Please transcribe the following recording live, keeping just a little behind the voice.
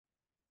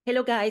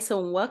Hello guys,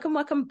 so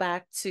welcome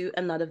back to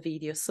another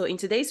video. So in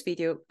today's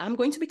video, I'm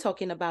going to be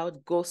talking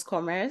about ghost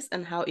commerce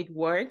and how it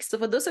works. So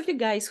for those of you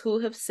guys who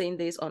have seen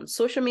this on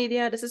social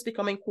media, this is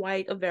becoming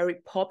quite a very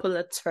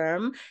popular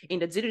term in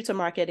the digital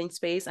marketing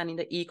space and in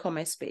the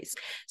e-commerce space.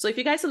 So if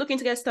you guys are looking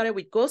to get started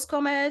with ghost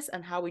commerce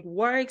and how it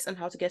works and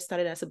how to get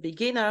started as a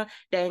beginner,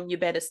 then you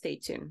better stay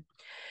tuned.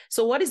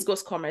 So what is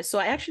ghost commerce? So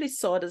I actually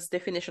saw this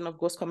definition of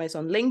ghost commerce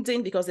on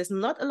LinkedIn because there's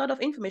not a lot of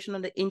information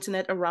on the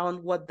internet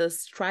around what the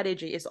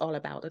strategy is all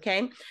about,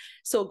 okay?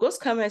 So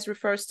ghost commerce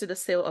refers to the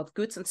sale of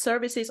goods and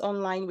services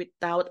online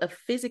without a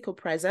physical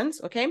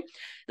presence, okay?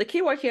 The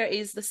keyword here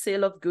is the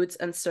sale of goods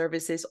and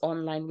services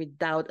online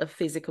without a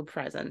physical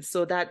presence.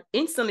 So that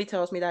instantly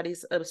tells me that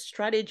is a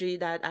strategy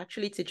that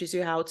actually teaches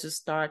you how to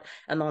start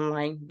an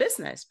online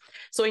business.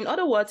 So in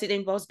other words, it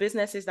involves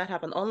businesses that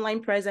have an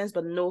online presence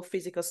but no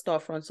physical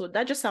storefront. So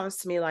that just sounds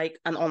to me like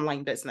an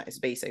online business,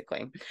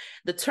 basically.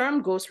 The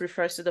term ghost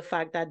refers to the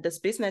fact that these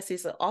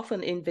businesses are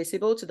often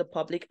invisible to the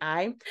public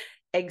eye,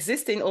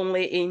 existing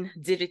only in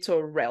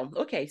digital realm.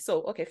 Okay,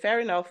 fair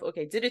enough.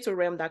 Okay, digital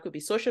realm, that could be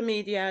social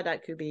media,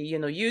 that could be,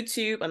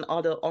 YouTube and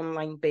other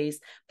online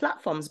based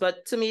platforms.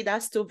 But to me,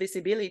 that's still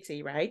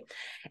visibility, right?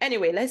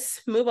 Anyway,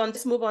 let's move on.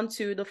 Let's move on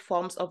to the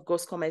forms of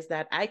ghost commerce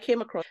that I came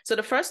across. So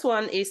the first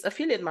one is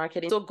affiliate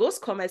marketing. So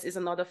ghost commerce is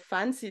another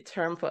fancy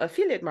term for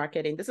affiliate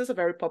marketing. This is a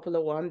very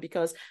popular one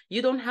because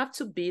you don't have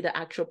to be the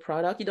actual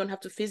product. You don't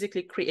have to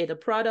physically create a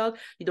product.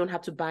 You don't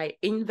have to buy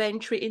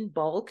inventory in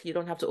bulk. You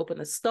don't have to open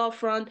a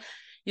storefront.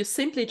 You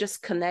simply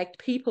just connect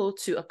people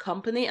to a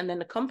company and then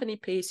the company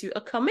pays you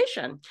a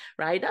commission,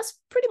 right? That's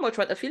pretty much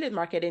what affiliate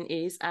marketing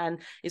is, and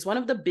is one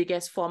of the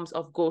biggest forms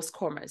of ghost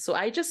commerce. So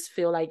I just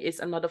feel like it's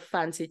another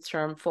fancy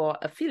term for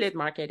affiliate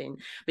marketing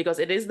because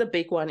it is the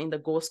big one in the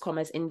ghost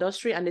commerce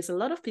industry. And there's a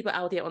lot of people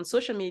out there on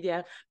social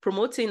media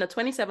promoting a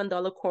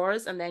 $27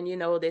 course, and then,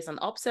 there's an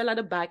upsell at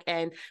the back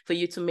end for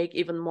you to make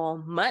even more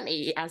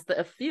money as the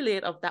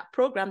affiliate of that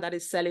program that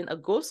is selling a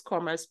ghost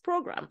commerce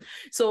program.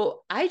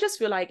 So I just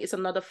feel like it's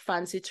another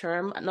fancy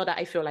term. Not that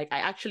I feel like, I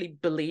actually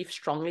believe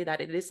strongly that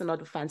it is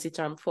another fancy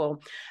term for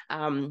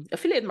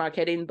affiliate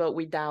marketing, but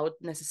without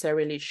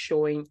necessarily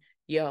showing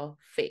your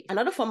face.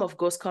 Another form of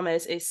ghost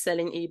commerce is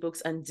selling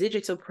ebooks and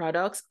digital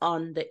products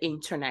on the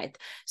internet.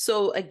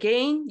 So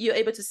again, you're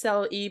able to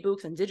sell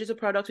ebooks and digital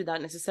products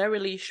without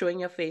necessarily showing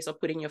your face or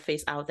putting your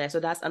face out there. So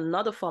that's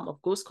another form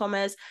of ghost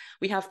commerce.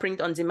 We have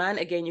print on demand.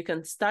 Again, you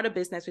can start a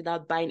business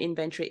without buying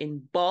inventory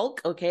in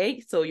bulk.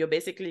 Okay, so you're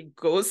basically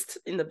ghost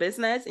in the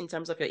business in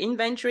terms of your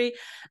inventory.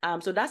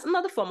 So that's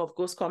another form of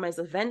ghost commerce.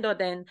 The vendor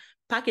then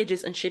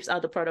packages and ships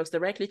out the products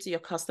directly to your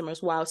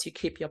customers whilst you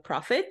keep your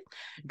profit.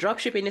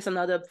 Dropshipping is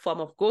another form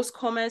of ghost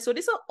commerce. So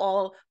these are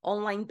all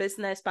online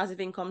business,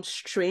 passive income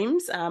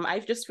streams. I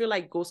just feel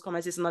like ghost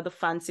commerce is another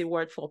fancy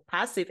word for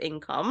passive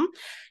income.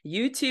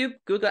 YouTube,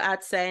 Google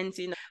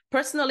AdSense,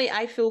 Personally,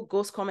 I feel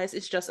ghost commerce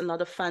is just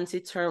another fancy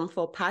term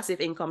for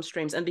passive income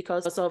streams. And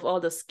because of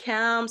all the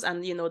scams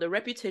and, the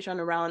reputation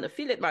around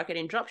affiliate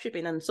marketing,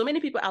 dropshipping, and so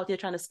many people out there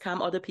trying to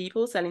scam other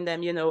people, selling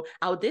them,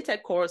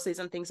 outdated courses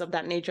and things of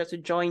that nature to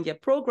join their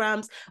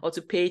programs or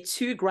to pay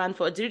 $2,000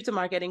 for a digital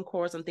marketing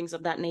course and things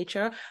of that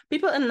nature.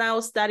 People are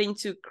now starting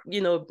to,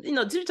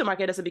 digital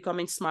marketers are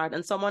becoming smart,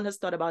 and someone has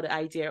thought about the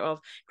idea of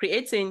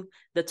creating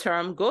the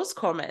term ghost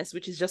commerce,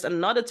 which is just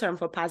another term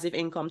for passive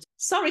income.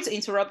 Sorry to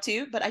interrupt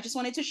you, but I just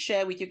wanted to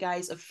share with you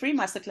guys a free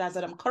masterclass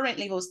that I'm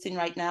currently hosting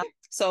right now.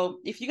 So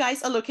if you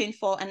guys are looking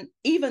for an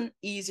even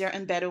easier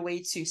and better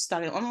way to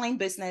start an online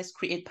business,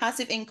 create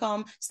passive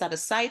income, start a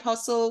side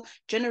hustle,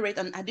 generate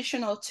an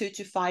additional 2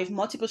 to 5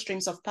 multiple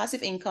streams of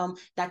passive income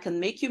that can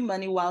make you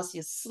money whilst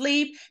you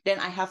sleep, then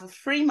I have a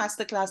free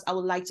masterclass I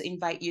would like to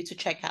invite you to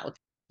check out.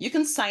 You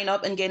can sign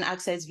up and gain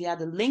access via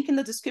the link in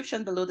the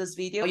description below this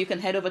video, or you can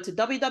head over to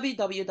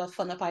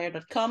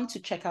www.funempire.com to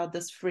check out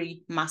this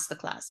free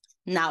masterclass.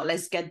 Now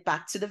let's get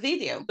back to the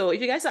video. So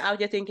if you guys are out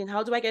there thinking,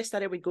 how do I get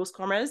started with ghost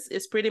commerce?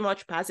 It's pretty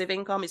much passive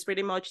income. It's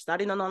pretty much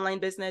starting an online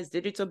business,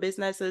 digital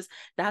businesses.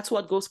 That's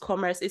what ghost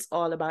commerce is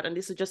all about. And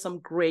this is just some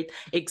great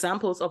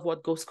examples of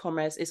what ghost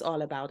commerce is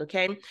all about,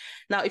 okay?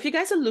 Now, if you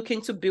guys are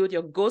looking to build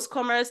your ghost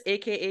commerce,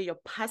 aka your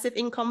passive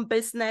income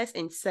business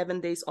in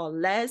 7 days or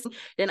less,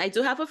 then I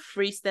do have a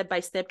free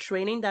step-by-step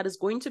training that is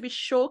going to be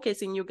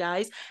showcasing you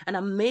guys an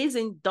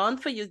amazing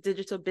done-for-you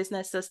digital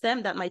business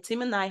system that my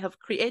team and I have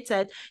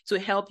created to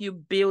help you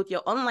build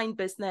your online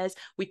business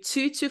with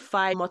 2 to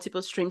 5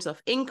 multiple streams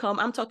of income.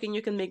 I'm talking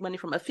you can make money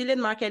from affiliate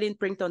marketing,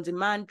 print on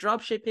demand,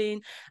 drop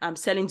shipping,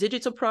 selling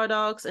digital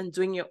products, and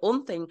doing your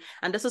own thing.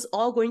 And this is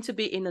all going to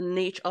be in a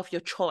niche of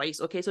your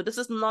choice. Okay, so this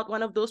is not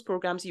one of those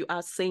programs you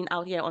are seeing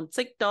out here on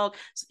TikTok,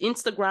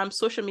 Instagram,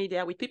 social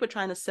media, with people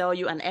trying to sell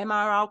you an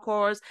MRR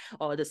course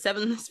or the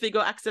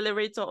 7-figure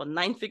accelerator or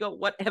 9-figure,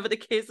 whatever the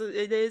case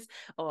it is,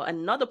 or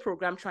another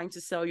program trying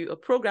to sell you a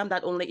program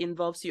that only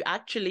involves you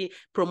actually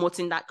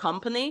promoting that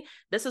company.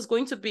 This is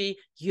going to be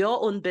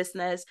your own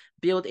business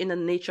built in the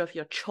nature of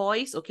your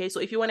choice. Okay, so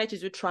if you wanted to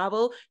do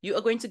travel, you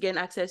are going to gain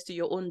access to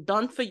your own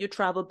done for you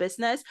travel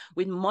business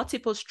with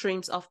multiple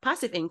streams of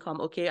passive income.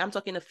 Okay, I'm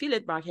talking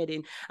affiliate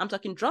marketing, I'm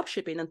talking drop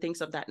shipping and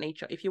things of that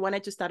nature. If you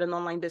wanted to start an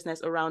online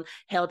business around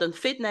health and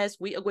fitness,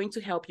 we are going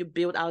to help you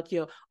build out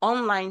your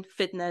online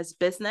fitness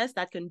business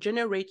that can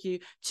generate you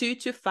 2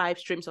 to 5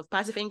 streams of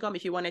passive income.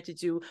 If you wanted to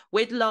do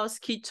weight loss,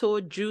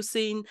 keto,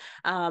 juicing,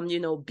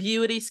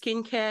 beauty,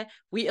 skincare,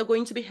 we are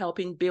going to be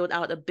helping build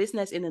out a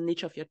business in the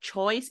niche of your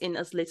choice in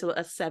as little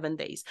as 7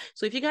 days.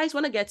 So if you guys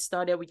want to get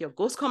started with your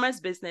Ghost Commerce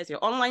business, your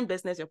online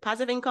business, your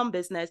passive income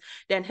business,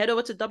 then head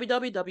over to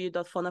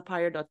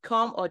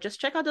www.funapire.com or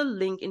just check out the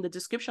link in the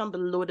description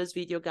below this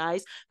video,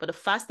 guys, for the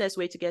fastest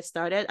way to get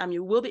started. And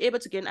you will be able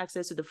to gain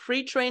access to the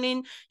free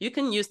training. You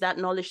can use that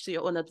knowledge to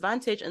your own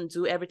advantage and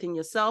do everything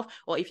yourself.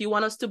 Or if you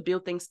want us to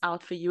build things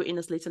out for you in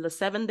as little as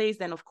 7 days,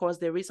 then of course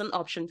there is an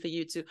option for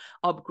you to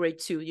upgrade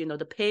to,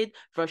 the paid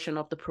version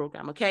of the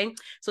program. Okay,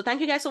 so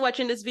thank you guys for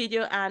watching this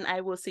video, and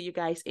I will see you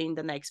guys in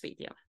the next video.